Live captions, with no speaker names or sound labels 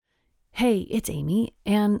Hey, it's Amy,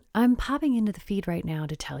 and I'm popping into the feed right now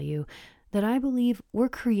to tell you that I believe we're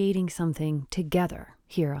creating something together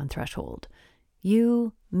here on Threshold.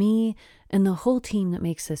 You, me, and the whole team that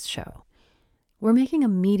makes this show. We're making a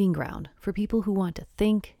meeting ground for people who want to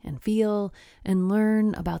think and feel and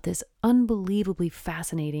learn about this unbelievably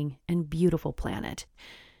fascinating and beautiful planet.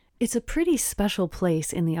 It's a pretty special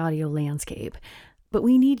place in the audio landscape, but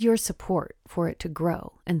we need your support for it to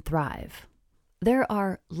grow and thrive. There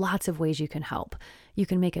are lots of ways you can help. You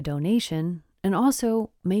can make a donation and also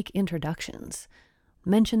make introductions.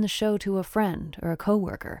 Mention the show to a friend or a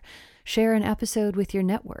coworker. Share an episode with your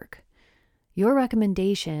network. Your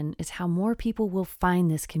recommendation is how more people will find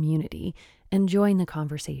this community and join the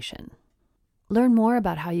conversation. Learn more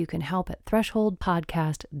about how you can help at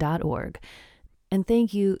thresholdpodcast.org. And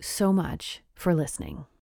thank you so much for listening.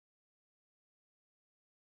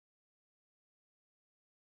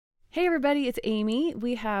 Hey everybody, it's Amy.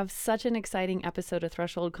 We have such an exciting episode of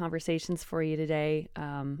Threshold Conversations for you today.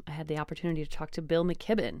 I had the opportunity to talk to Bill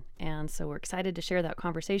McKibben, and so we're excited to share that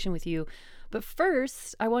conversation with you. But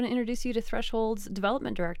first, I want to introduce you to Threshold's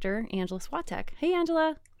Development Director, Angela Swatek. Hey,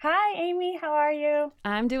 Angela. Hi, Amy. How are you?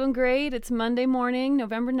 I'm doing great. It's Monday morning,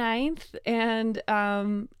 November 9th, and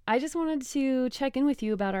I just wanted to check in with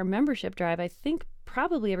you about our membership drive. I think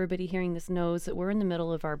probably everybody hearing this knows that we're in the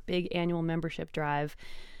middle of our big annual membership drive.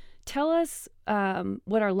 Tell us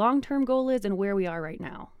what our long-term goal is and where we are right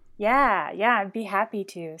now. Yeah, I'd be happy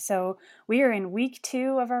to. So we are in week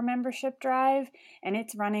 2 of our membership drive, and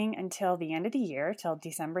it's running until the end of the year, till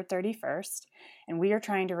December 31st. And we are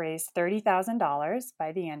trying to raise $30,000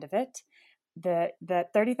 by the end of it. The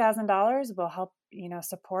 $30,000 will help,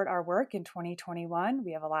 support our work in 2021.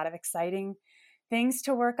 We have a lot of exciting things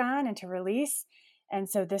to work on and to release. And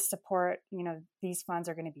so this support, these funds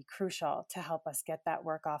are going to be crucial to help us get that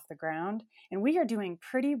work off the ground. And we are doing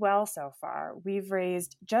pretty well so far. We've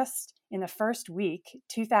raised just in the first week,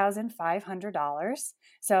 $2,500.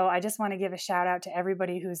 So I just want to give a shout out to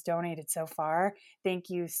everybody who's donated so far. Thank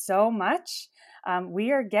you so much.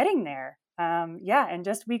 We are getting there. And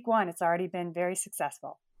just week 1, it's already been very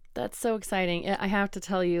successful. That's so exciting. I have to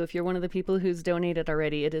tell you, if you're one of the people who's donated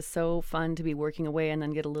already, it is so fun to be working away and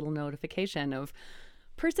then get a little notification of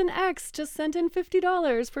person X just sent in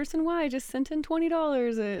 $50, person Y just sent in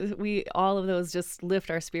 $20. All of those just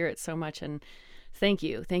lift our spirits so much. And thank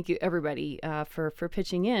you everybody for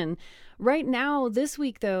pitching in. Right now, this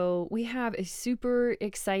week though, we have a super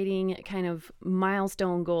exciting kind of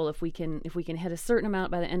milestone goal. If we can hit a certain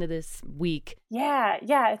amount by the end of this week. Yeah,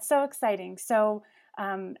 it's so exciting. So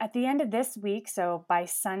at the end of this week, so by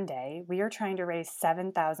Sunday, we are trying to raise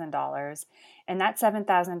 $7,000, and that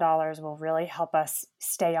 $7,000 will really help us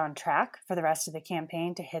stay on track for the rest of the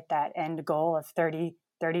campaign to hit that end goal of 30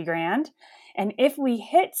 grand. And if we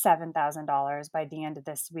hit $7,000 by the end of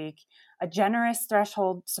this week, a generous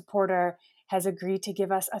Threshold supporter has agreed to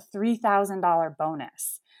give us a $3,000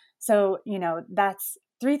 bonus. So, that's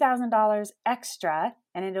 $3,000 extra,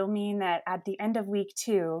 and it'll mean that at the end of week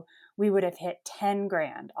 2, we would have hit 10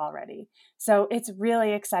 grand already. So it's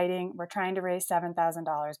really exciting. We're trying to raise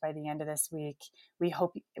 $7,000 by the end of this week. We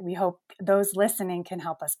hope those listening can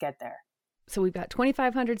help us get there. So we've got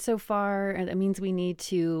 2,500 so far, and that means we need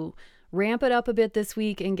to ramp it up a bit this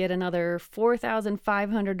week and get another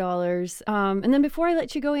 $4,500. And then before I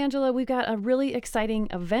let you go, Angela, we've got a really exciting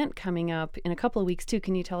event coming up in a couple of weeks too.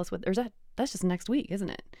 Can you tell us that's just next week, isn't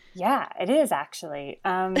it? Yeah, it is actually.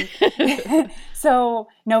 So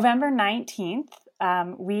November 19th,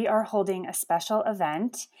 we are holding a special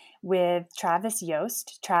event with Travis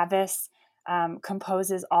Yost. Travis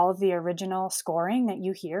composes all of the original scoring that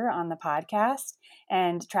you hear on the podcast.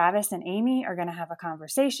 And Travis and Amy are going to have a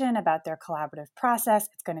conversation about their collaborative process.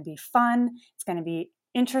 It's going to be fun. It's going to be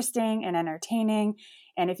interesting and entertaining.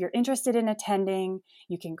 And if you're interested in attending,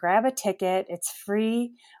 you can grab a ticket. It's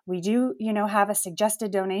free. We do, have a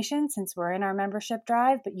suggested donation since we're in our membership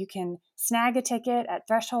drive, but you can snag a ticket at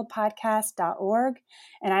thresholdpodcast.org.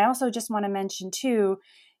 And I also just want to mention too,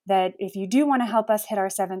 that if you do want to help us hit our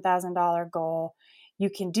 $7,000 goal, you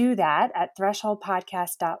can do that at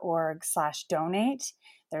thresholdpodcast.org/donate.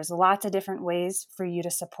 There's lots of different ways for you to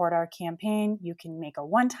support our campaign. You can make a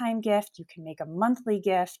one-time gift. You can make a monthly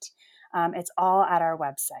gift. It's all at our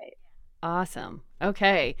website. Awesome.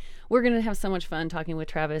 Okay. We're going to have so much fun talking with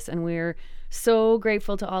Travis, and we're so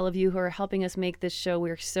grateful to all of you who are helping us make this show.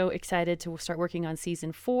 We're so excited to start working on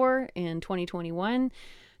season 4 in 2021.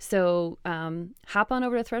 So hop on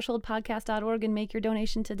over to thresholdpodcast.org and make your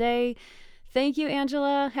donation today. Thank you,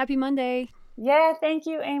 Angela. Happy Monday. Yeah, thank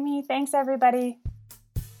you, Amy. Thanks, everybody.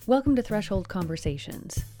 Welcome to Threshold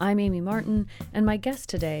Conversations. I'm Amy Martin, and my guest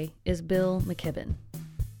today is Bill McKibben.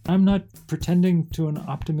 I'm not pretending to an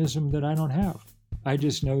optimism that I don't have. I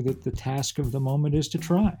just know that the task of the moment is to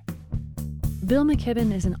try. Bill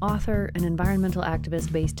McKibben is an author and environmental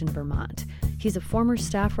activist based in Vermont. He's a former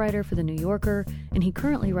staff writer for The New Yorker, and he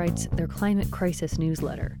currently writes their Climate Crisis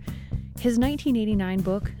newsletter. His 1989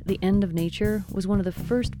 book, The End of Nature, was one of the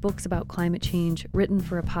first books about climate change written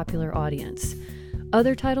for a popular audience.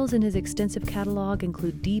 Other titles in his extensive catalog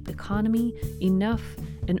include Deep Economy, Enough,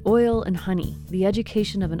 and Oil and Honey, The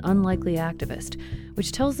Education of an Unlikely Activist,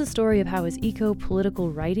 which tells the story of how his eco-political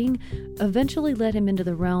writing eventually led him into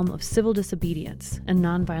the realm of civil disobedience and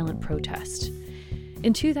nonviolent protest.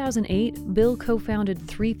 In 2008, Bill co-founded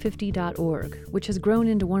 350.org, which has grown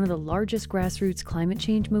into one of the largest grassroots climate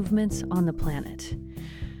change movements on the planet.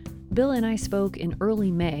 Bill and I spoke in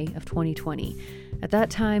early May of 2020. At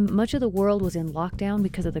that time, much of the world was in lockdown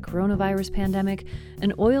because of the coronavirus pandemic,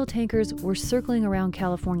 and oil tankers were circling around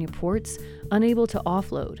California ports, unable to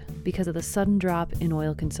offload because of the sudden drop in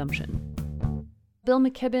oil consumption. Bill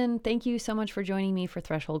McKibben, thank you so much for joining me for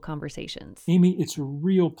Threshold Conversations. Amy, it's a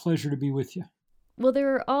real pleasure to be with you. Well,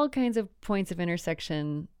 there are all kinds of points of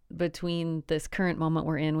intersection between this current moment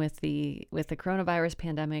we're in with the coronavirus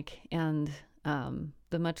pandemic and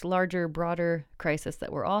the much larger, broader crisis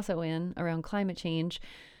that we're also in around climate change.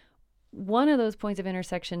 One of those points of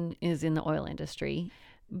intersection is in the oil industry.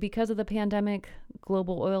 Because of the pandemic,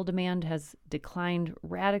 global oil demand has declined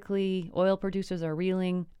radically. Oil producers are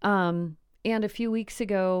reeling. And a few weeks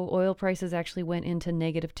ago, oil prices actually went into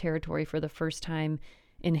negative territory for the first time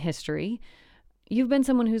in history. You've been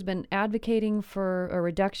someone who's been advocating for a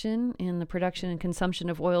reduction in the production and consumption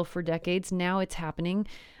of oil for decades. Now it's happening.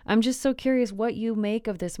 I'm just so curious what you make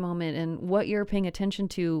of this moment and what you're paying attention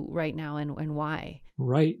to right now and why.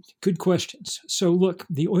 Right. Good questions. So look,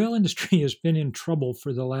 the oil industry has been in trouble for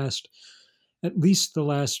at least the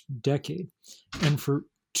last decade, and for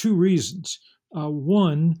two reasons.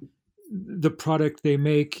 One, the product they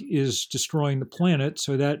make is destroying the planet,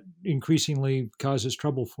 so that increasingly causes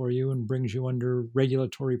trouble for you and brings you under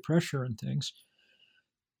regulatory pressure and things.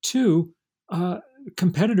 Two,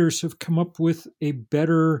 competitors have come up with a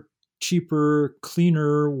better, cheaper,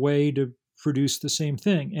 cleaner way to produce the same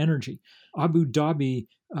thing, energy. Abu Dhabi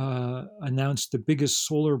announced the biggest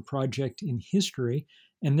solar project in history,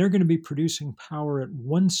 and they're going to be producing power at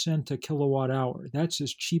 1 cent a kilowatt hour. That's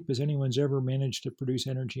as cheap as anyone's ever managed to produce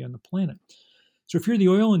energy on the planet. So if you're the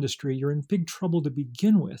oil industry, you're in big trouble to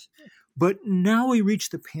begin with. But now we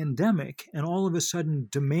reach the pandemic, and all of a sudden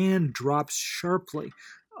demand drops sharply.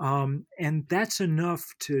 And that's enough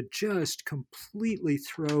to just completely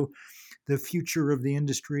throw the future of the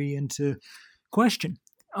industry into question.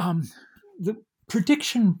 The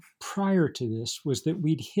prediction prior to this was that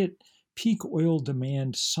we'd hit peak oil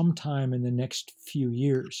demand sometime in the next few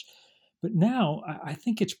years. But now I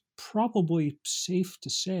think it's probably safe to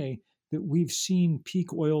say that we've seen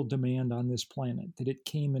peak oil demand on this planet, that it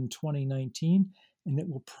came in 2019 and that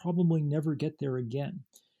we'll probably never get there again.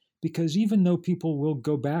 Because even though people will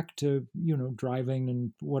go back to, driving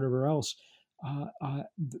and whatever else,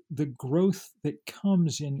 the growth that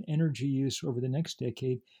comes in energy use over the next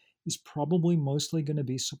decade is probably mostly going to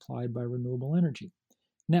be supplied by renewable energy.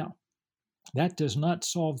 Now, that does not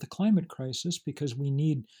solve the climate crisis because we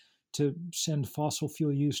need to send fossil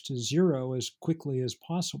fuel use to zero as quickly as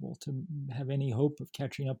possible to have any hope of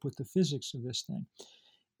catching up with the physics of this thing.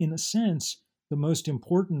 In a sense, the most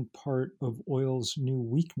important part of oil's new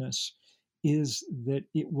weakness is that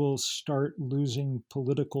it will start losing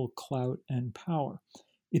political clout and power.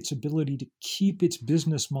 Its ability to keep its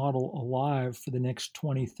business model alive for the next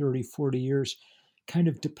 20, 30, 40 years kind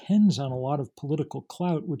of depends on a lot of political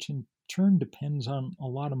clout, which in turn depends on a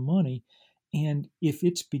lot of money. And if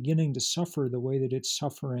it's beginning to suffer the way that it's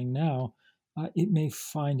suffering now, it may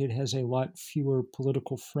find it has a lot fewer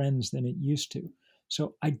political friends than it used to.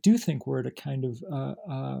 So I do think we're at a kind of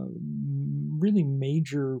really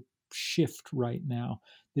major shift right now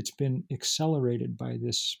that's been accelerated by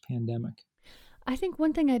this pandemic. I think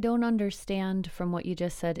one thing I don't understand from what you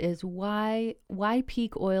just said is why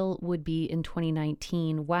peak oil would be in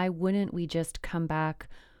 2019. Why wouldn't we just come back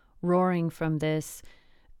roaring from this,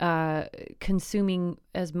 consuming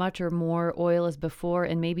as much or more oil as before,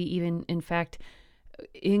 and maybe even, in fact,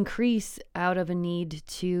 increase out of a need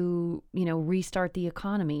to, restart the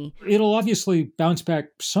economy? It'll obviously bounce back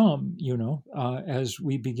some, as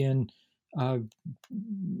we begin,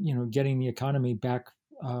 getting the economy back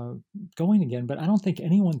going again. But I don't think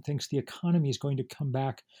anyone thinks the economy is going to come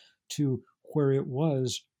back to where it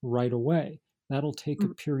was right away. That'll take a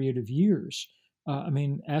period of years.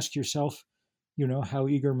 Ask yourself, how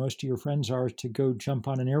eager most of your friends are to go jump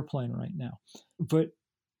on an airplane right now. But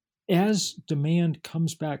as demand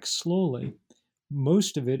comes back slowly,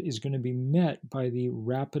 most of it is going to be met by the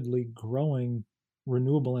rapidly growing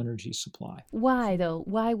renewable energy supply. Why, though?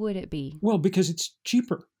 Why would it be? Well, because it's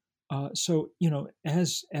cheaper.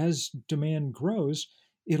 As demand grows,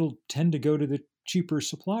 it'll tend to go to the cheaper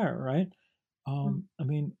supplier, right? Mm.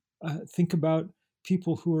 Think about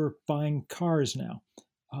people who are buying cars now.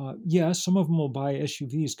 Yeah, some of them will buy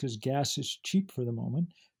SUVs because gas is cheap for the moment,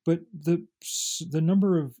 but the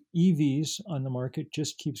number of EVs on the market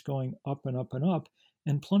just keeps going up and up and up,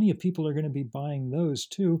 and plenty of people are going to be buying those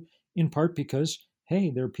too, in part because hey,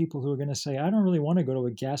 there are people who are going to say, I don't really want to go to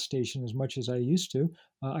a gas station as much as I used to.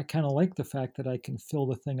 I kind of like the fact that I can fill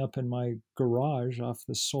the thing up in my garage off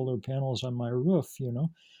the solar panels on my roof.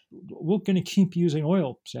 We're going to keep using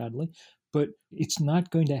oil, sadly, but it's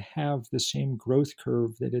not going to have the same growth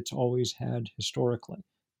curve that it's always had historically.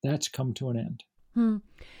 That's come to an end. Hmm.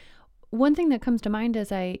 One thing that comes to mind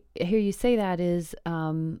as I hear you say that is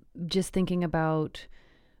just thinking about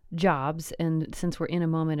jobs. And since we're in a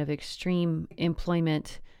moment of extreme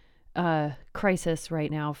employment crisis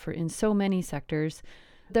right now in so many sectors,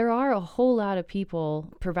 there are a whole lot of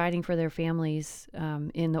people providing for their families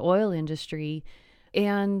in the oil industry.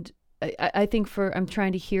 And I think I'm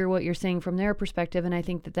trying to hear what you're saying from their perspective. And I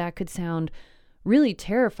think that could sound really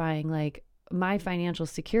terrifying. Like my financial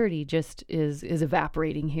security just is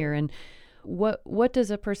evaporating here. And what does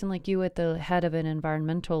a person like you at the head of an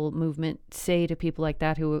environmental movement say to people like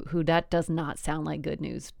that who that does not sound like good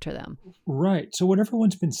news to them? Right. So what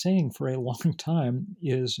everyone's been saying for a long time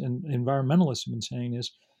is, and environmentalists have been saying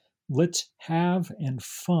is, let's have and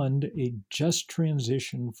fund a just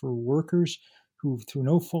transition for workers who, through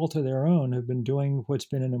no fault of their own, have been doing what's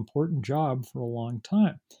been an important job for a long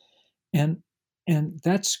time. And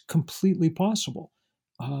that's completely possible.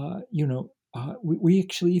 We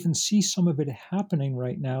actually even see some of it happening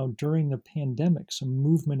right now during the pandemic, some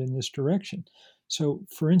movement in this direction. So,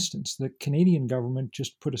 for instance, the Canadian government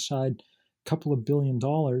just put aside a couple of $1 billion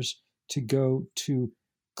to go to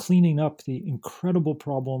cleaning up the incredible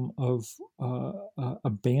problem of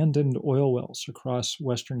abandoned oil wells across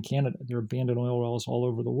Western Canada. There are abandoned oil wells all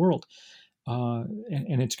over the world.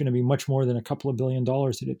 And it's going to be much more than a couple of $1 billion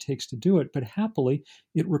that it takes to do it. But happily,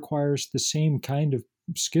 it requires the same kind of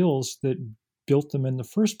skills that built them in the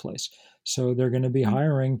first place. So they're going to be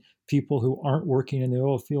hiring people who aren't working in the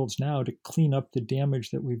oil fields now to clean up the damage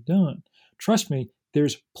that we've done. Trust me,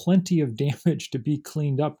 there's plenty of damage to be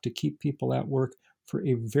cleaned up to keep people at work for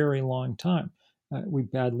a very long time. We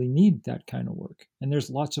badly need that kind of work. And there's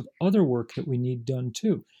lots of other work that we need done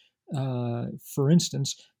too. For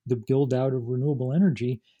instance, the build out of renewable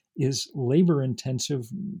energy is labor intensive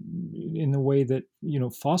in the way that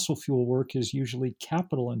fossil fuel work is usually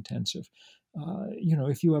capital intensive.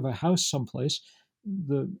 If you have a house someplace,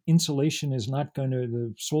 the insulation is not going to,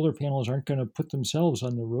 the solar panels aren't going to put themselves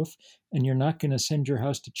on the roof, and you're not going to send your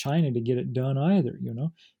house to China to get it done either.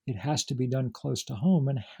 It has to be done close to home.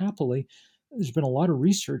 And happily, there's been a lot of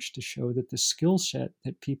research to show that the skill set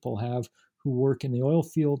that people have who work in the oil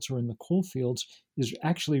fields or in the coal fields is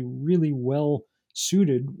actually really well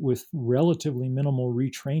suited with relatively minimal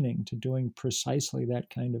retraining to doing precisely that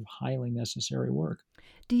kind of highly necessary work.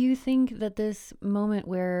 Do you think that this moment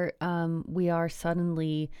where we are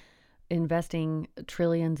suddenly investing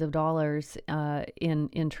trillions of dollars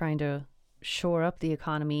in trying to shore up the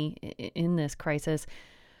economy in this crisis,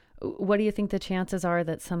 what do you think the chances are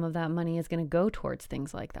that some of that money is going to go towards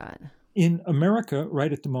things like that? In America,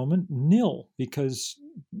 right at the moment, nil, because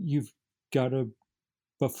you've got a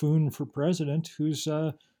buffoon for president who's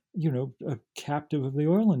a captive of the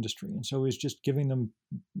oil industry, and so he's just giving them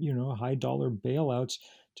high dollar bailouts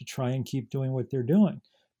to try and keep doing what they're doing.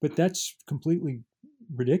 But that's completely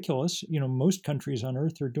ridiculous. Most countries on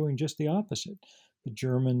earth are doing just the opposite. The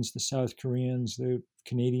Germans, the South Koreans, the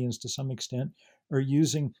Canadians to some extent are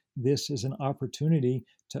using this as an opportunity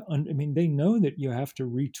to they know that you have to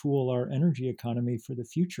retool our energy economy for the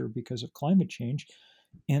future because of climate change.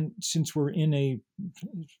 And since we're in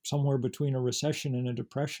somewhere between a recession and a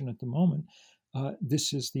depression at the moment,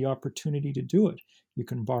 this is the opportunity to do it. You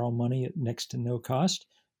can borrow money at next to no cost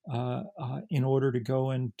in order to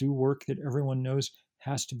go and do work that everyone knows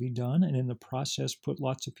has to be done, and in the process put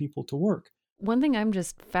lots of people to work. One thing I'm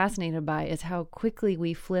just fascinated by is how quickly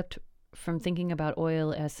we flipped from thinking about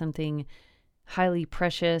oil as something highly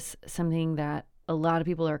precious, something that a lot of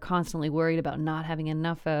people are constantly worried about not having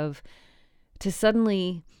enough of, to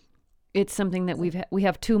suddenly it's something that we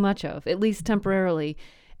have too much of, at least temporarily.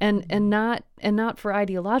 and not for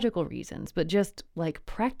ideological reasons, but just like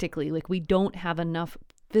practically, like we don't have enough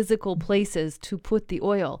physical places to put the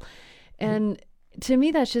oil. And to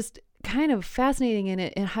me, that's just kind of fascinating, and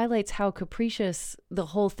it highlights how capricious the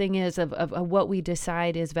whole thing is of what we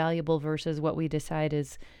decide is valuable versus what we decide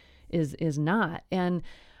is not. And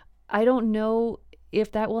I don't know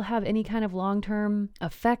if that will have any kind of long-term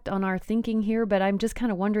effect on our thinking here, but I'm just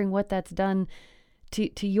kind of wondering what that's done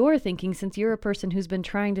to your thinking, since you're a person who's been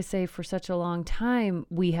trying to say for such a long time,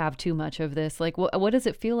 we have too much of this. Like, what does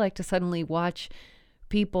it feel like to suddenly watch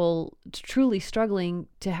people truly struggling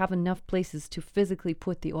to have enough places to physically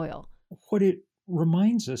put the oil? What it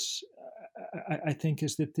reminds us, I think,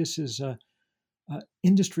 is that this is a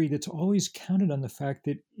industry that's always counted on the fact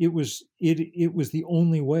that it was the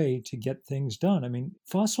only way to get things done. I mean,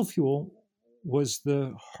 fossil fuel was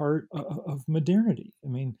the heart of modernity. I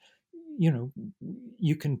mean,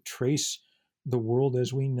 you can trace the world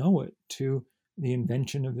as we know it to the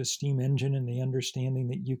invention of the steam engine and the understanding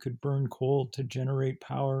that you could burn coal to generate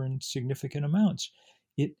power in significant amounts.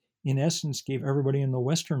 It, in essence, gave everybody in the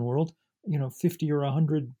Western world, 50 or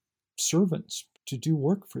 100 servants to do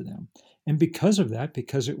work for them. And because of that,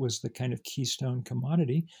 because it was the kind of keystone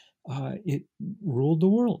commodity, it ruled the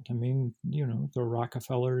world. I mean, the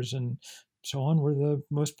Rockefellers and so on were the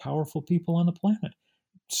most powerful people on the planet.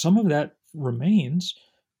 Some of that remains,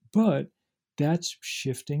 but that's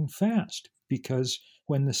shifting fast because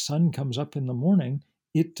when the sun comes up in the morning,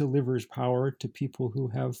 it delivers power to people who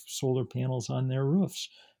have solar panels on their roofs.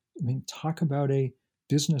 I mean, talk about a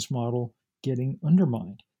business model getting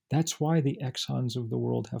undermined. That's why the Exxons of the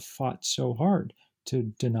world have fought so hard to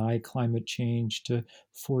deny climate change, to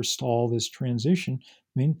forestall this transition.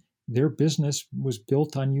 I mean, their business was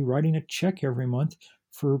built on you writing a check every month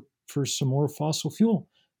for some more fossil fuel.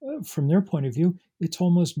 From their point of view, it's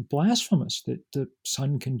almost blasphemous that the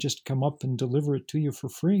sun can just come up and deliver it to you for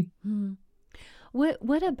free.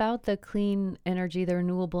 What about the clean energy, the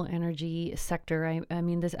renewable energy sector? I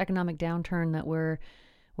mean, this economic downturn that we're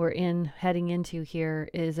heading into here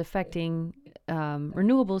is affecting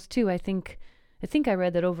renewables too. I think I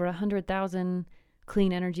read that over 100,000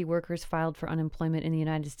 clean energy workers filed for unemployment in the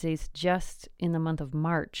United States just in the month of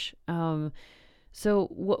March. So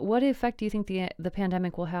what effect do you think the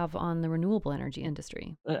pandemic will have on the renewable energy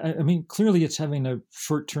industry? I mean, clearly it's having a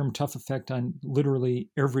short-term tough effect on literally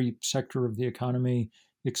every sector of the economy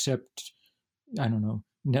except, I don't know,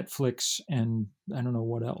 Netflix and I don't know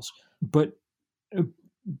what else. But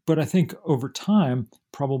I think over time,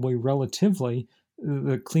 probably relatively,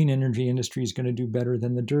 the clean energy industry is going to do better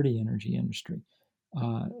than the dirty energy industry.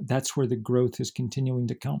 That's where the growth is continuing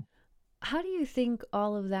to come. How do you think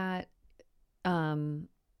all of that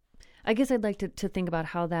I guess I'd like to think about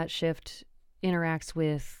how that shift interacts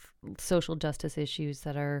with social justice issues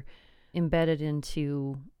that are embedded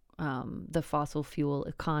into the fossil fuel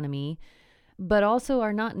economy, but also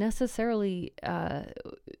are not necessarily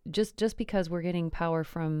just because we're getting power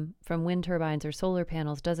from wind turbines or solar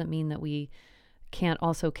panels doesn't mean that we can't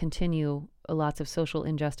also continue lots of social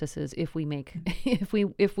injustices if we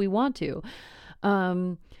want to.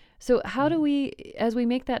 So how do we, as we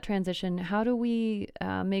make that transition, how do we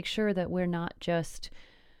make sure that we're not just,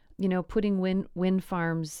 putting wind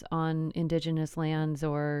farms on indigenous lands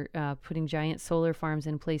or putting giant solar farms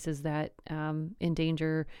in places that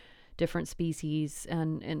endanger different species,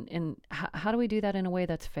 and how do we do that in a way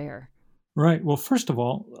that's fair? Right. Well, first of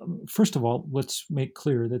all, let's make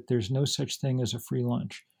clear that there's no such thing as a free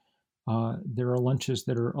lunch. There are lunches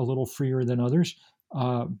that are a little freer than others,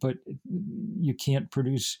 but you can't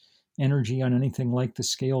produce energy on anything like the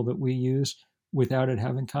scale that we use without it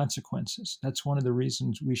having consequences. That's one of the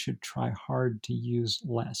reasons we should try hard to use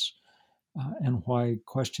less, and why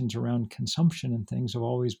questions around consumption and things have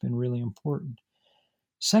always been really important.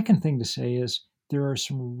 Second thing to say is there are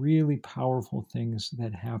some really powerful things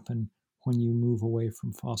that happen when you move away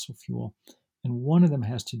from fossil fuel. And one of them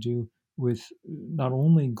has to do with not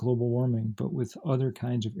only global warming, but with other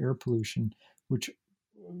kinds of air pollution, which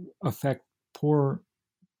affect poor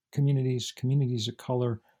communities of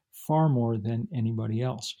color, far more than anybody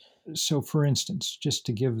else. So, for instance, just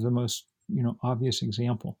to give the most obvious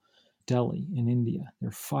example, Delhi in India, there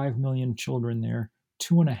are 5 million children there.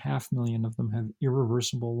 2.5 million of them have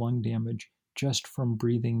irreversible lung damage just from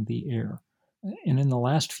breathing the air. And in the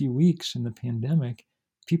last few weeks in the pandemic,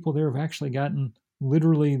 people there have actually gotten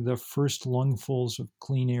literally the first lungfuls of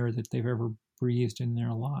clean air that they've ever breathed in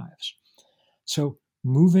their lives. So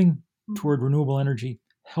moving toward renewable energy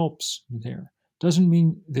helps there. Doesn't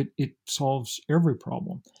mean that it solves every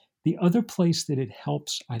problem. The other place that it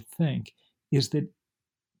helps, I think, is that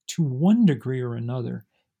to one degree or another,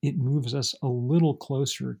 it moves us a little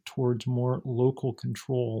closer towards more local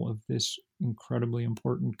control of this incredibly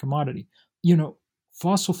important commodity.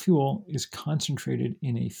 Fossil fuel is concentrated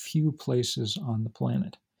in a few places on the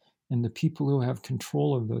planet, and the people who have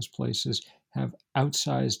control of those places have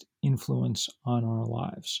outsized influence on our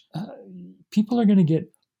lives. People are going to get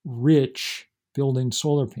rich building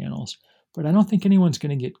solar panels, but I don't think anyone's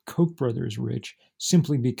going to get Koch brothers rich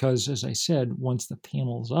simply because, as I said, once the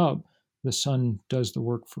panel's up, the sun does the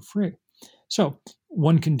work for free. So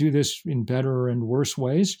one can do this in better and worse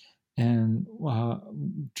ways, and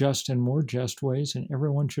just and more just ways, and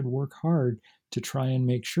everyone should work hard to try and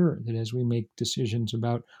make sure that as we make decisions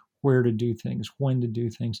about where to do things, when to do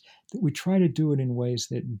things, that we try to do it in ways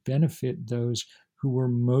that benefit those who were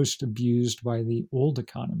most abused by the old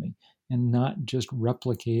economy and not just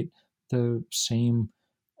replicate the same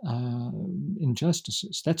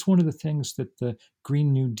injustices. That's one of the things that the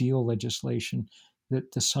Green New Deal legislation,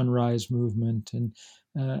 that the Sunrise Movement and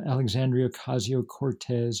Alexandria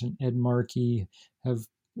Ocasio-Cortez and Ed Markey have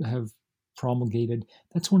promulgated.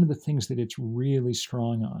 That's one of the things that it's really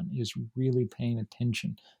strong on, is really paying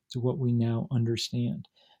attention to what we now understand.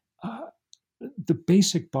 The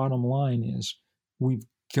basic bottom line is we've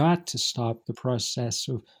got to stop the process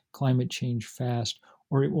of climate change fast,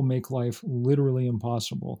 or it will make life literally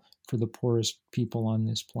impossible for the poorest people on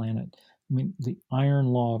this planet. I mean, the iron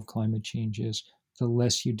law of climate change is the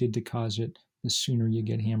less you did to cause it, the sooner you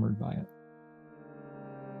get hammered by it.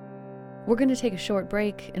 We're going to take a short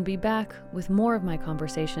break and be back with more of my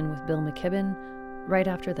conversation with Bill McKibben right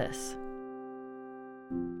after this.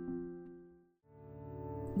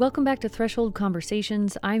 Welcome back to Threshold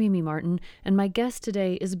Conversations. I'm Amy Martin, and my guest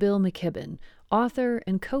today is Bill McKibben, author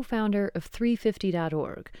and co-founder of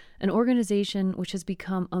 350.org, an organization which has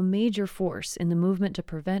become a major force in the movement to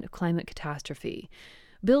prevent climate catastrophe.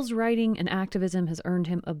 Bill's writing and activism has earned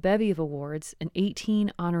him a bevy of awards and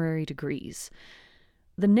 18 honorary degrees.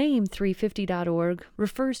 The name 350.org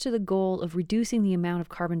refers to the goal of reducing the amount of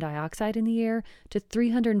carbon dioxide in the air to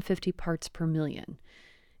 350 parts per million.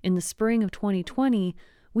 In the spring of 2020,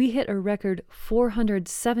 we hit a record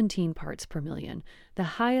 417 parts per million, the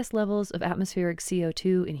highest levels of atmospheric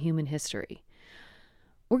CO2 in human history.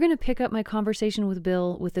 We're going to pick up my conversation with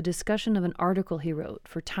Bill with a discussion of an article he wrote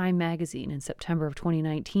for Time magazine in September of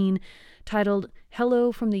 2019 titled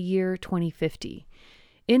Hello from the Year 2050.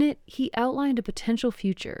 In it, he outlined a potential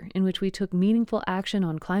future in which we took meaningful action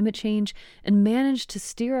on climate change and managed to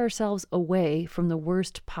steer ourselves away from the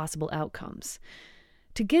worst possible outcomes.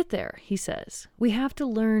 To get there, he says, we have to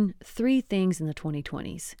learn 3 things in the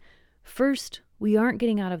 2020s. First, we aren't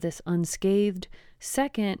getting out of this unscathed.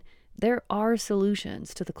 Second, there are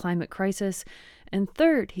solutions to the climate crisis. And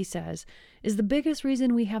third, he says, is the biggest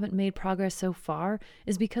reason we haven't made progress so far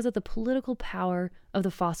is because of the political power of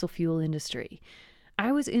the fossil fuel industry.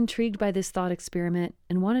 I was intrigued by this thought experiment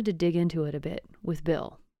and wanted to dig into it a bit with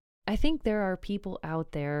Bill. I think there are people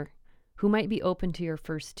out there who might be open to your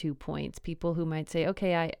first 2 points, people who might say,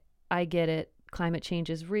 okay, I get it. Climate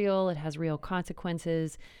change is real. It has real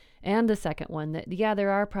consequences. And the second one, that, yeah,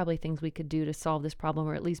 there are probably things we could do to solve this problem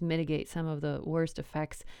or at least mitigate some of the worst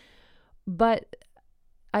effects. But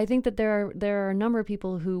I think that there are a number of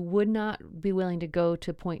people who would not be willing to go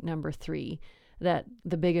to point number 3, that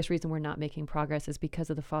the biggest reason we're not making progress is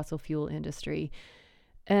because of the fossil fuel industry.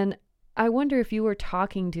 And I wonder if you were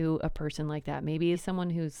talking to a person like that, maybe someone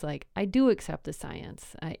who's like, I do accept the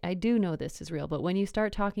science. I do know this is real. But when you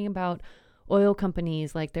start talking about oil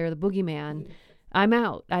companies like they're the boogeyman, I'm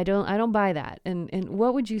out. I don't buy that. And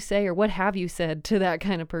what would you say, or what have you said to that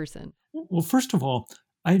kind of person? Well, first of all,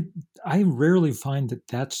 I rarely find that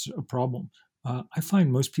that's a problem. I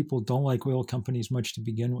find most people don't like oil companies much to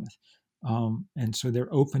begin with. And so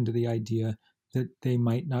they're open to the idea that they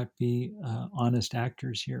might not be honest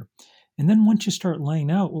actors here. And then once you start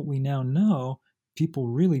laying out what we now know, people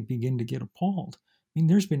really begin to get appalled. I mean,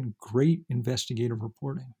 there's been great investigative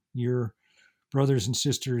reporting. Your brothers and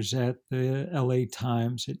sisters at the LA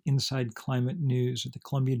Times, at Inside Climate News, at the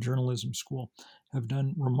Columbia Journalism School have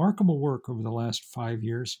done remarkable work over the last 5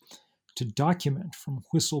 years to document, from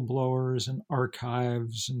whistleblowers and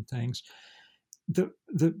archives and things,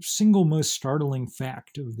 the single most startling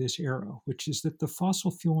fact of this era, which is that the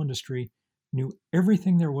fossil fuel industry knew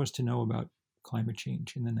everything there was to know about climate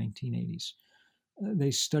change in the 1980s.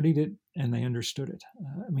 They studied it and they understood it.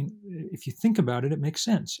 I mean, if you think about it, it makes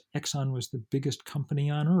sense. Exxon was the biggest company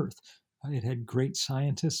on earth. It had great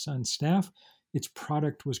scientists on staff. Its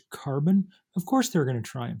product was carbon. Of course, they're going to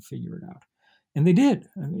try and figure it out. And they did.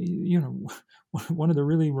 I mean, one of the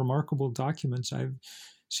really remarkable documents I've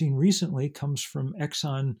seen recently comes from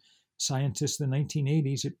Exxon scientists in the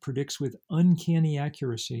 1980s, it predicts with uncanny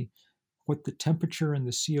accuracy what the temperature and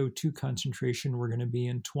the CO2 concentration were going to be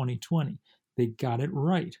in 2020. They got it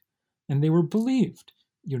right. And they were believed,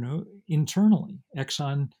 internally.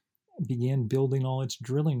 Exxon began building all its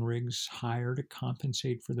drilling rigs higher to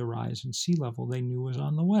compensate for the rise in sea level they knew was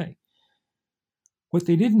on the way. What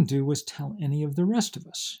they didn't do was tell any of the rest of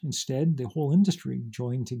us. Instead, the whole industry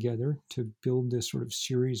joined together to build this sort of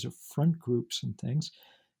series of front groups and things,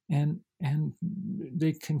 and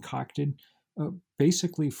they concocted a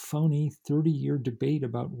basically phony 30-year debate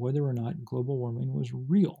about whether or not global warming was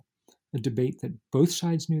real. A debate that both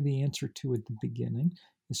sides knew the answer to at the beginning.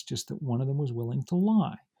 It's just that one of them was willing to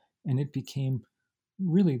lie. And it became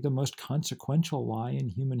really the most consequential lie in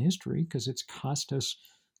human history because it's cost us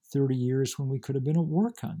 30 years when we could have been at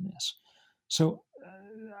work on this. So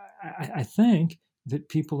I think that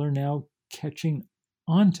people are now catching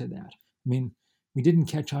on to that. I mean, we didn't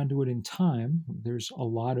catch on to it in time. There's a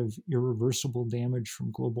lot of irreversible damage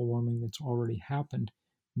from global warming that's already happened.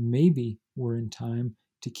 Maybe we're in time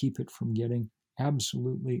to keep it from getting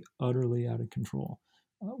absolutely, utterly out of control.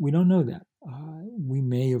 We don't know that. We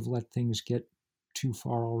may have let things get too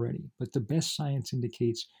far already, but the best science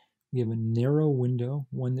indicates we have a narrow window,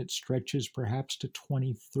 one that stretches perhaps to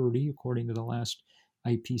 2030, according to the last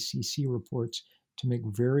IPCC reports, to make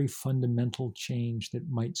very fundamental change that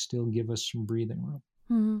might still give us some breathing room.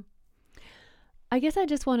 Mm-hmm. I guess I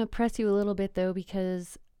just want to press you a little bit, though,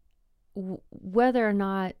 because whether or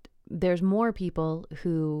not there's more people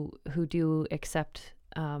who do accept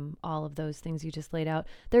all of those things you just laid out,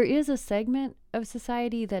 there is a segment of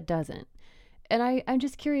society that doesn't. And I'm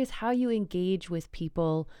just curious how you engage with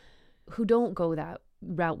people who don't go that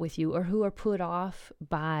route with you, or who are put off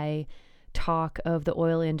by talk of the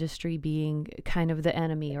oil industry being kind of the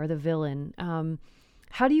enemy or the villain.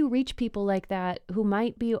 How do you reach people like that who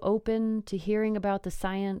might be open to hearing about the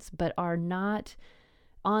science but are not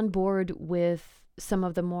on board with some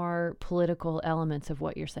of the more political elements of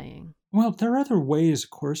what you're saying? Well, there are other ways, of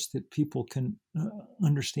course, that people can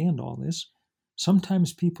understand all this.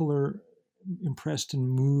 Sometimes people are impressed and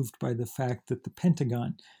moved by the fact that the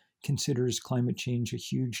Pentagon considers climate change a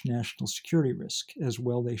huge national security risk, as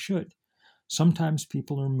well they should. Sometimes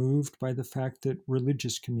people are moved by the fact that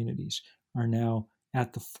religious communities are now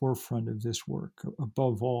at the forefront of this work.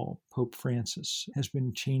 Above all, Pope Francis has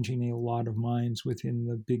been changing a lot of minds within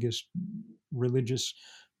the biggest religious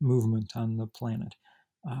movement on the planet.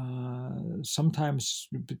 Sometimes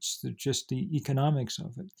it's just the economics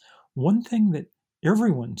of it. One thing that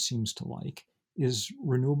everyone seems to like is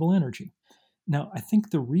renewable energy. Now, I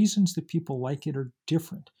think the reasons that people like it are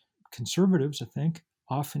different. Conservatives, I think,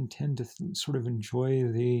 often tend to sort of enjoy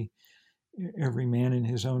the every man in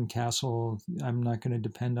his own castle. I'm not going to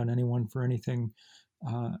depend on anyone for anything,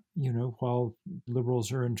 while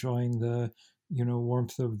liberals are enjoying the,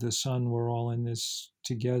 warmth of the sun. We're all in this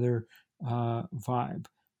together vibe.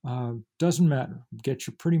 Doesn't matter. Get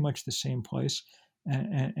you pretty much the same place.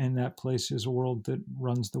 And that place is a world that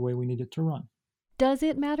runs the way we need it to run. Does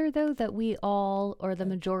it matter, though, that we all, or the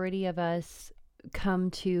majority of us,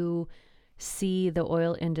 come to see the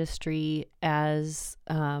oil industry as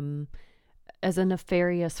a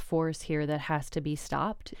nefarious force here that has to be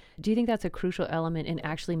stopped? Do you think that's a crucial element in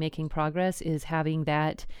actually making progress, is having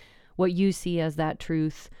that, what you see as that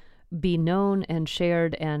truth, be known and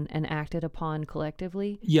shared and acted upon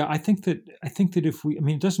collectively? Yeah, I think that if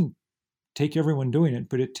it doesn't take everyone doing it,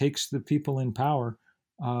 but it takes the people in power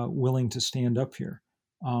willing to stand up here.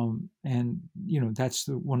 And that's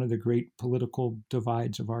one of the great political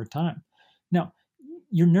divides of our time. Now,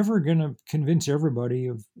 you're never going to convince everybody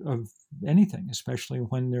of anything, especially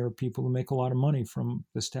when there are people who make a lot of money from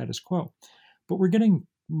the status quo. But we're getting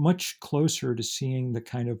much closer to seeing the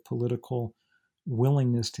kind of political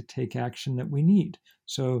willingness to take action that we need.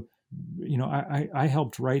 So, I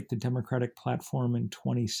helped write the Democratic platform in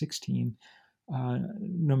 2016.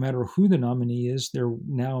 No matter who the nominee is, they're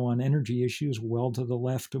now on energy issues well to the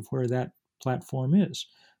left of where that platform is.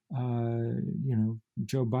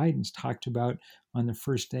 Joe Biden's talked about on the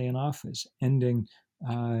first day in office ending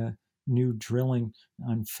new drilling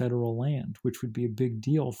on federal land, which would be a big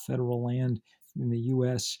deal. Federal land in the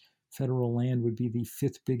U.S., federal land would be the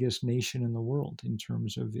fifth biggest nation in the world in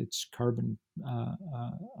terms of its carbon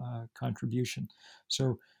contribution.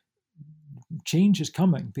 So change is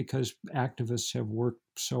coming because activists have worked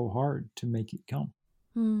so hard to make it come.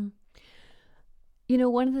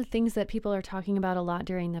 One of the things that people are talking about a lot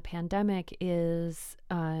during the pandemic is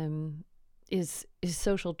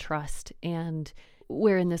social trust, and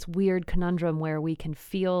we're in this weird conundrum where we can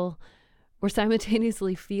feel we're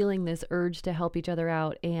simultaneously feeling this urge to help each other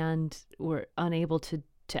out, and we're unable to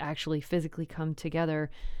actually physically come together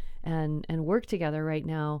and work together right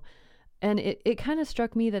now. And it kind of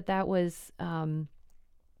struck me that was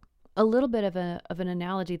a little bit of an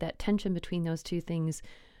analogy, that tension between those two things,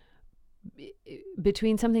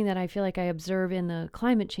 between something that I feel like I observe in the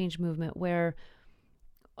climate change movement, where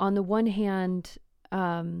on the one hand,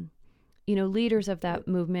 leaders of that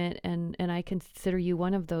movement, and I consider you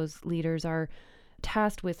one of those leaders, are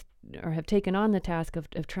tasked with, or have taken on the task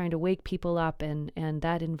of trying to wake people up, and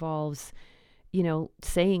that involves,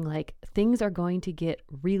 saying like, things are going to get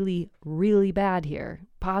really, really bad here,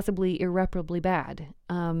 possibly irreparably bad.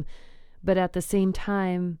 But at the same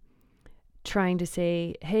time, trying to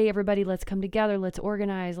say, hey, everybody, let's come together, let's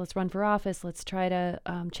organize, let's run for office, let's try to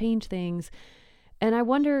change things. And I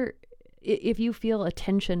wonder if you feel a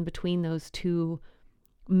tension between those two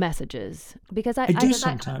messages, because I do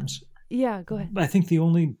sometimes. Yeah, go ahead. I think the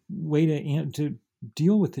only way to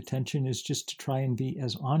deal with the tension is just to try and be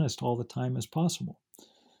as honest all the time as possible.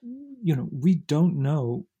 We don't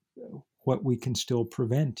know what we can still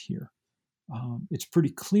prevent here. It's pretty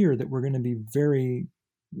clear that we're going to be very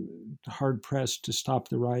hard pressed to stop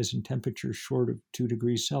the rise in temperature short of 2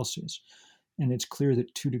 degrees Celsius. And it's clear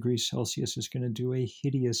that 2 degrees Celsius is going to do a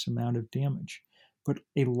hideous amount of damage, but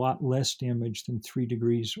a lot less damage than 3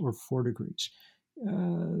 degrees or 4 degrees.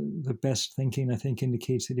 The best thinking, I think,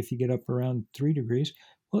 indicates that if you get up around 3 degrees,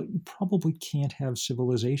 well, you probably can't have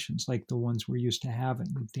civilizations like the ones we're used to having.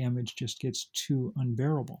 The damage just gets too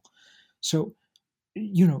unbearable. So,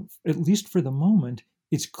 at least for the moment,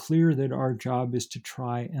 it's clear that our job is to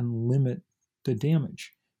try and limit the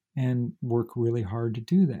damage and work really hard to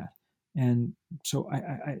do that. And so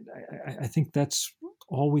I think that's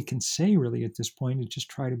all we can say really at this point, is just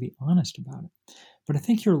try to be honest about it. But I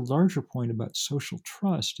think your larger point about social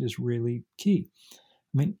trust is really key. I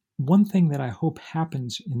mean, one thing that I hope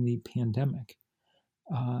happens in the pandemic,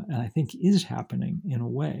 and I think is happening in a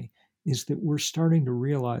way, is that we're starting to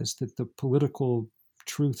realize that the political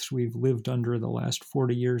truths we've lived under the last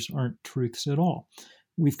 40 years aren't truths at all.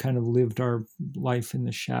 We've kind of lived our life in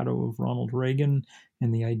the shadow of Ronald Reagan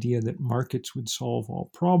and the idea that markets would solve all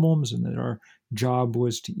problems, and that our job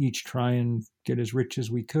was to each try and get as rich as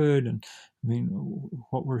we could. And I mean,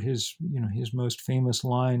 what were his most famous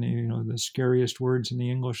line? The scariest words in the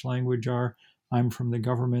English language are, "I'm from the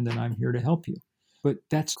government and I'm here to help you." But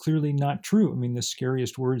that's clearly not true. I mean, the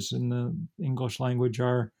scariest words in the English language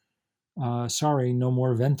are, sorry, no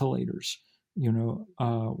more ventilators.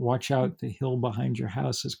 Watch out, the hill behind your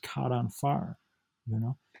house is caught on fire.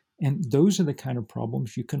 And those are the kind of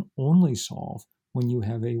problems you can only solve when you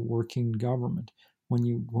have a working government, when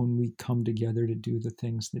we come together to do the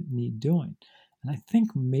things that need doing. And I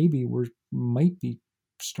think maybe we might be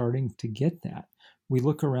starting to get that. We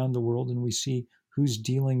look around the world and we see who's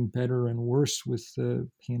dealing better and worse with the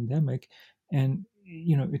pandemic, and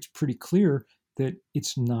it's pretty clear that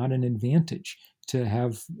it's not an advantage to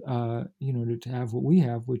have to have what we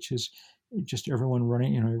have, which is just everyone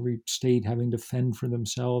running, every state having to fend for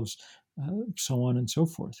themselves, so on and so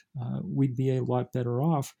forth. We'd be a lot better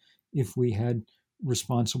off if we had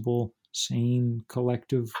responsible, sane,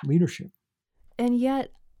 collective leadership. And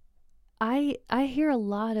yet, I hear a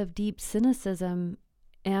lot of deep cynicism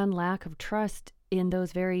and lack of trust in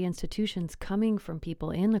those very institutions coming from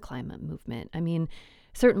people in the climate movement. I mean,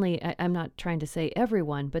 certainly, I'm not trying to say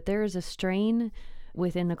everyone, but there is a strain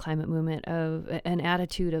within the climate movement of an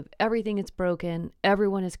attitude of everything is broken,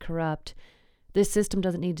 everyone is corrupt, this system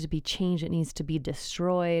doesn't need to be changed, it needs to be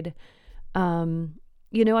destroyed. I mean,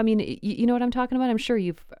 you know what I'm talking about? I'm sure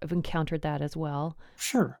you've encountered that as well.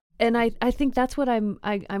 Sure. And I think that's what I'm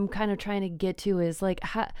kind of trying to get to, is like,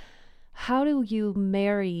 how do you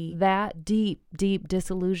marry that deep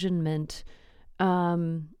disillusionment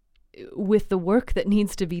with the work that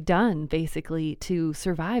needs to be done, basically, to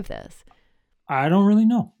survive this? I don't really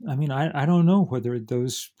know. I mean, I don't know whether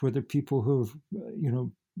people who've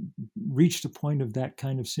reached a point of that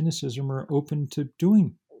kind of cynicism are open to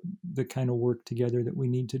doing the kind of work together that we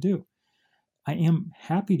need to do. I am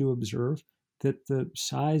happy to observe that the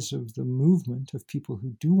size of the movement of people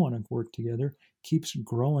who do want to work together keeps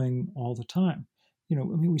growing all the time.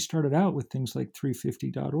 We started out with things like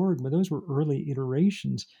 350.org, but those were early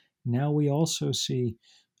iterations. Now we also see,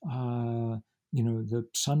 the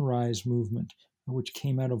Sunrise movement, which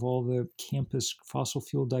came out of all the campus fossil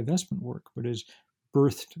fuel divestment work, but has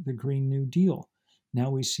birthed the Green New Deal. Now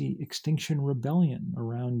we see Extinction Rebellion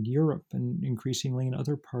around Europe and increasingly in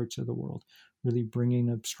other parts of the world, really bringing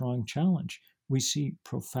a strong challenge. We see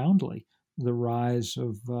profoundly the rise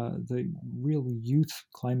of the real youth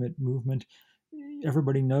climate movement.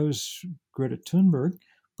 Everybody knows Greta Thunberg,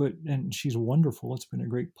 and she's wonderful. It's been a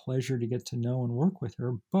great pleasure to get to know and work with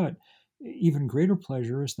her. But even greater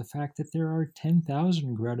pleasure is the fact that there are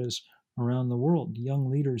 10,000 Gretas around the world, young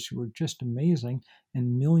leaders who are just amazing,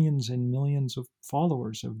 and millions of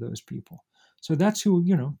followers of those people. So that's who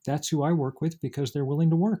I work with, because they're willing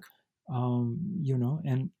to work.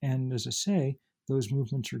 And as I say, those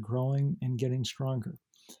movements are growing and getting stronger.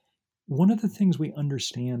 One of the things we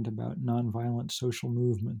understand about nonviolent social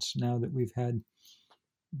movements, now that we've had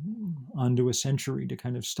onto a century to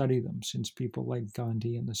kind of study them, since people like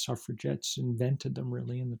Gandhi and the suffragettes invented them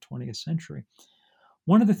really in the 20th century,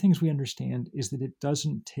 one of the things we understand is that it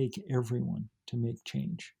doesn't take everyone to make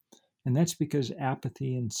change. And that's because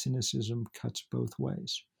apathy and cynicism cuts both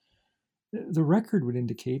ways. The record would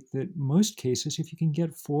indicate that most cases, if you can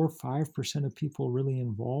get 4 or 5% of people really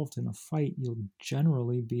involved in a fight, you'll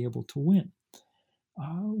generally be able to win.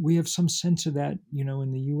 We have some sense of that,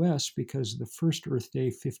 in the U.S., because the first Earth Day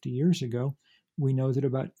 50 years ago, we know that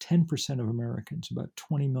about 10% of Americans, about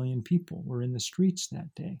 20 million people, were in the streets that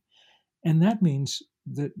day. And that means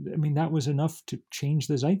that was enough to change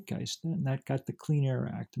the zeitgeist. And that got the Clean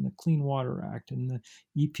Air Act and the Clean Water Act and the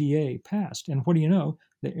EPA passed. And what do you know?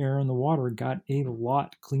 The air and the water got a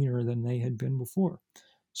lot cleaner than they had been before.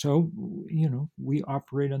 So, we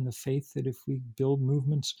operate on the faith that if we build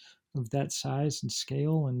movements of that size and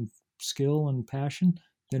scale and skill and passion,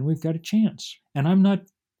 then we've got a chance. And I'm not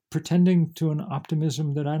pretending to an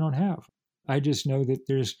optimism that I don't have. I just know that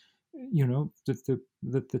there's,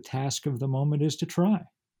 that the task of the moment is to try.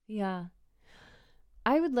 Yeah.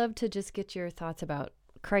 I would love to just get your thoughts about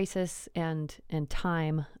crisis and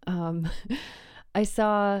time. I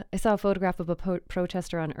saw a photograph of a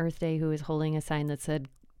protester on Earth Day who was holding a sign that said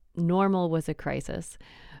normal was a crisis.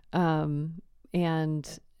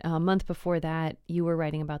 And a month before that, you were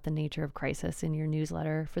writing about the nature of crisis in your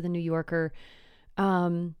newsletter for the New Yorker.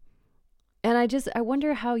 And I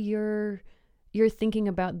wonder how you're thinking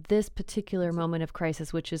about this particular moment of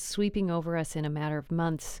crisis, which is sweeping over us in a matter of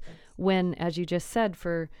months, when, as you just said,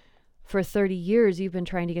 for 30 years, you've been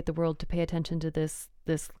trying to get the world to pay attention to this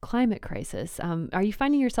climate crisis. Are you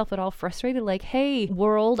finding yourself at all frustrated? Like, hey,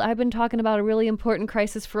 world, I've been talking about a really important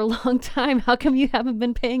crisis for a long time. How come you haven't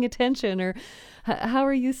been paying attention? Or how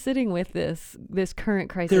are you sitting with this current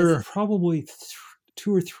crisis? There are probably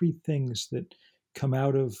 2 or 3 things that come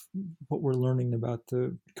out of what we're learning about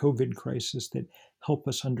the COVID crisis that help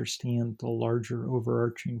us understand the larger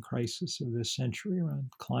overarching crisis of this century around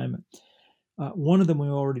climate. One of them we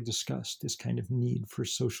already discussed, this kind of need for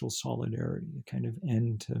social solidarity, a kind of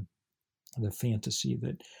end to the fantasy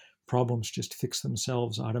that problems just fix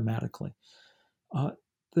themselves automatically.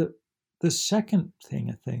 The second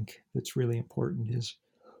thing I think that's really important is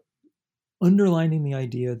underlining the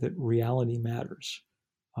idea that reality matters.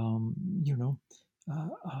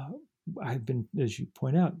 I've been, as you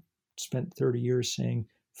point out, spent 30 years saying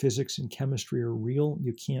physics and chemistry are real.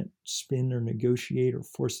 You can't spin or negotiate or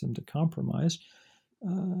force them to compromise.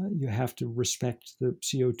 You have to respect the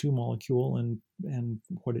CO2 molecule and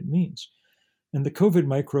what it means. And the COVID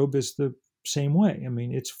microbe is the same way. I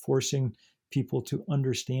mean, it's forcing people to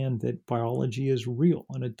understand that biology is real,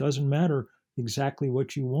 and it doesn't matter exactly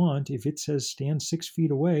what you want. If it says stand 6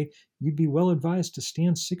 feet away, you'd be well advised to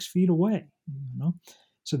stand 6 feet away.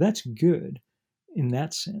 So that's good in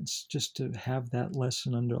that sense, just to have that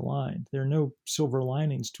lesson underlined. There are no silver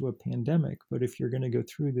linings to a pandemic, but if you're going to go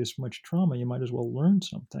through this much trauma, you might as well learn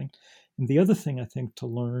something. And the other thing I think to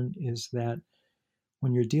learn is that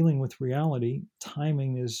when you're dealing with reality,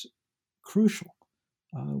 timing is crucial.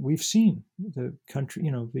 We've seen the country,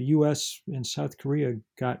 the US and South Korea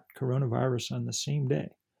got coronavirus on the same day.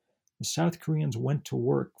 The South Koreans went to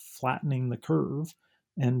work flattening the curve,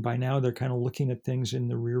 and by now they're kind of looking at things in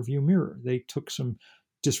the rearview mirror. They took some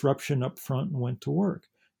disruption up front and went to work,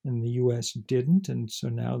 and the US didn't, and so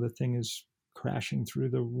now the thing is crashing through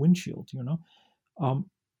the windshield.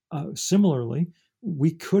 Similarly,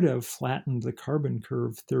 we could have flattened the carbon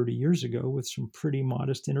curve 30 years ago with some pretty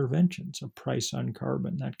modest interventions, a price on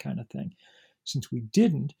carbon, that kind of thing. Since we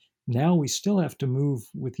didn't, now we still have to move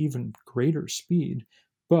with even greater speed,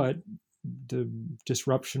 but the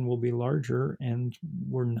disruption will be larger, and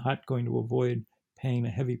we're not going to avoid paying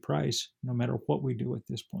a heavy price no matter what we do at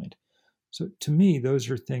this point. So to me, those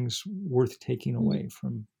are things worth taking away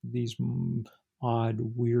from these odd,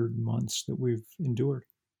 weird months that we've endured.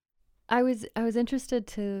 I was interested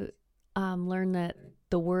to learn that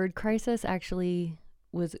the word crisis actually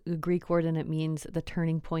was a Greek word, and it means the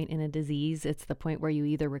turning point in a disease. It's the point where you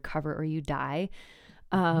either recover or you die.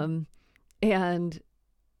 And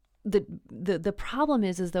the problem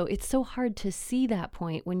is though, it's so hard to see that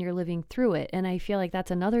point when you're living through it. And I feel like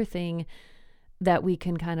that's another thing that we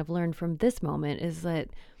can kind of learn from this moment, is that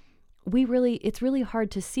it's really hard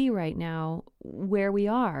to see right now where we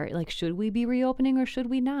are. Like, should we be reopening or should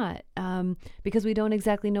we not? Because we don't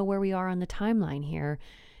exactly know where we are on the timeline here.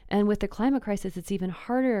 And with the climate crisis, it's even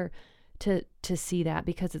harder to see that,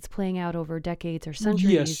 because it's playing out over decades or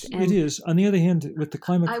centuries. Yes, it is. On the other hand, with the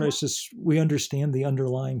climate crisis, we understand the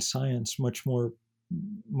underlying science much more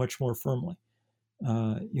firmly.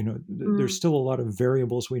 There's still a lot of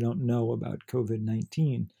variables we don't know about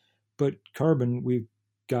COVID-19, but carbon we've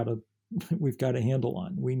got a handle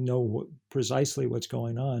on. We know precisely what's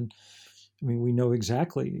going on. I mean, we know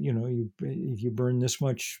exactly. If you burn this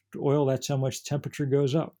much oil, that's how much temperature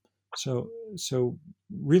goes up. So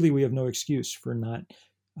really, we have no excuse for not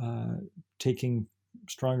taking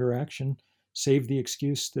stronger action, save the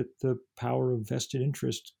excuse that the power of vested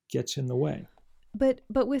interest gets in the way. But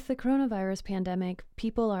with the coronavirus pandemic,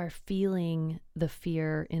 people are feeling the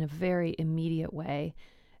fear in a very immediate way.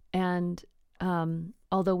 And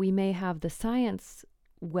although we may have the science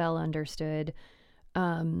well understood,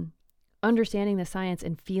 understanding the science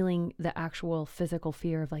and feeling the actual physical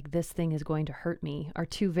fear of like, this thing is going to hurt me, are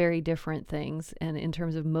two very different things. And in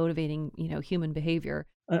terms of motivating, human behavior.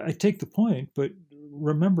 I take the point, but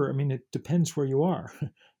remember, I mean, it depends where you are.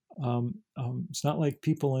 It's not like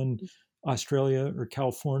people in Australia or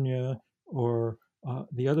California or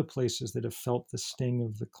the other places that have felt the sting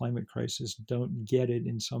of the climate crisis don't get it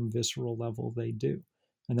in some visceral level. They do.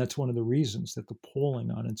 And that's one of the reasons that the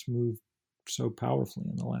polling on it's moved so powerfully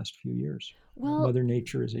in the last few years. Well, Mother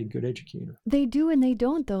Nature is a good educator. They do and they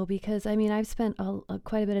don't, though, because I've spent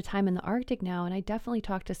quite a bit of time in the Arctic now, and I definitely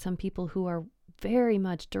talk to some people who are very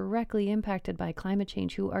much directly impacted by climate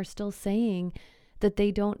change, who are still saying that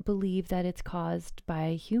they don't believe that it's caused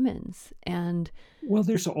by humans. And well,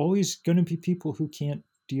 there's always going to be people who can't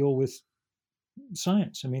deal with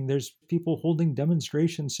science. I mean, there's people holding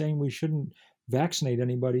demonstrations saying we shouldn't vaccinate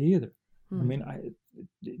anybody either. I mean,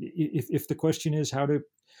 if the question is how to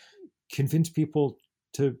convince people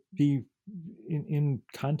to be in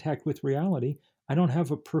contact with reality, I don't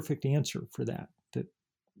have a perfect answer for that that's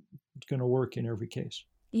going to work in every case.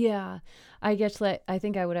 Yeah, I guess I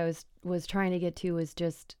think what I was trying to get to was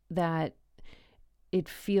just that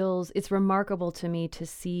it's remarkable to me to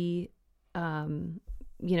see,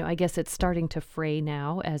 I guess it's starting to fray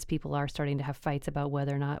now as people are starting to have fights about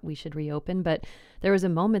whether or not we should reopen. But there was a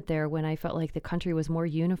moment there when I felt like the country was more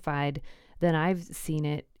unified than I've seen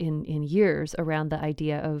it in years around the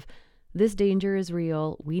idea of this danger is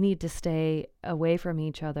real. We need to stay away from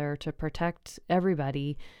each other to protect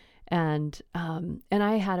everybody. And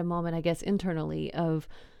I had a moment, I guess, internally of,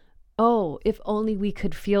 oh, if only we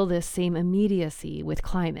could feel this same immediacy with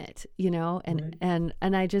climate, and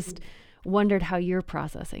I just wondered how you're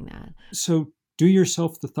processing that. So do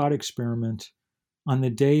yourself the thought experiment. On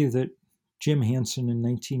the day that Jim Hansen in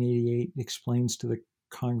 1988 explains to the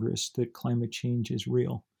Congress that climate change is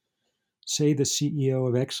real, say the CEO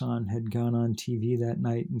of Exxon had gone on TV that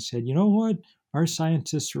night and said, you know what, our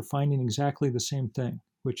scientists are finding exactly the same thing,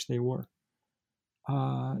 which they were.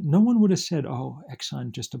 No one would have said, oh,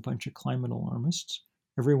 Exxon, just a bunch of climate alarmists.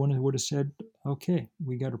 Everyone would have said, okay,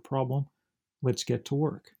 we got a problem. Let's get to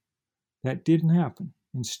work. That didn't happen.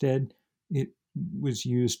 Instead, it was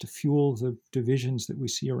used to fuel the divisions that we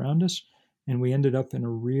see around us, and we ended up in a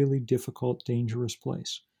really difficult, dangerous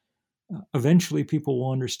place. Eventually, people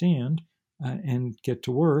will understand and get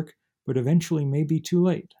to work, but eventually may be too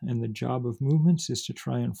late. And the job of movements is to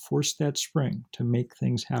try and force that spring to make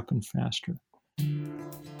things happen faster.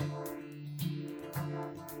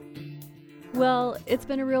 Well, it's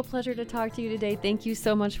been a real pleasure to talk to you today. Thank you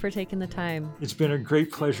so much for taking the time. It's been a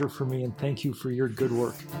great pleasure for me, and thank you for your good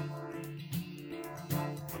work.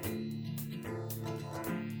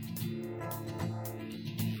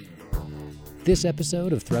 This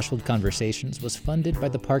episode of Threshold Conversations was funded by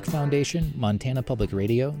the Park Foundation, Montana Public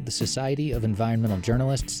Radio, the Society of Environmental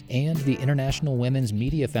Journalists, and the International Women's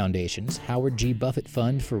Media Foundation's Howard G. Buffett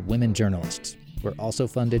Fund for Women Journalists. We're also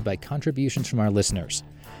funded by contributions from our listeners.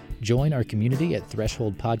 Join our community at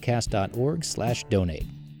thresholdpodcast.org/donate.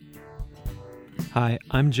 Hi,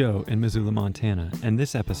 I'm Joe in Missoula, Montana, and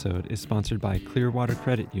this episode is sponsored by Clearwater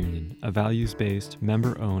Credit Union, a values-based,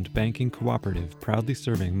 member-owned banking cooperative proudly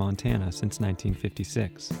serving Montana since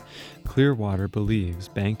 1956. Clearwater believes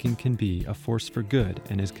banking can be a force for good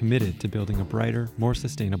and is committed to building a brighter, more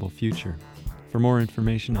sustainable future. For more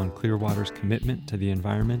information on Clearwater's commitment to the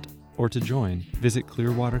environment or to join, visit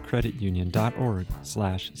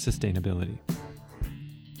clearwatercreditunion.org/sustainability.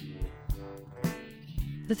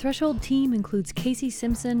 The Threshold team includes Casey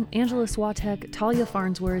Simpson, Angela Swatek, Talia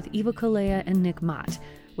Farnsworth, Eva Kalea, and Nick Mott,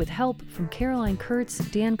 with help from Caroline Kurtz,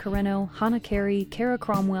 Dan Carreno, Hannah Carey, Kara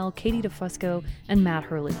Cromwell, Katie DeFusco, and Matt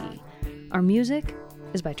Herlihy. Our music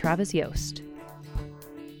is by Travis Yost.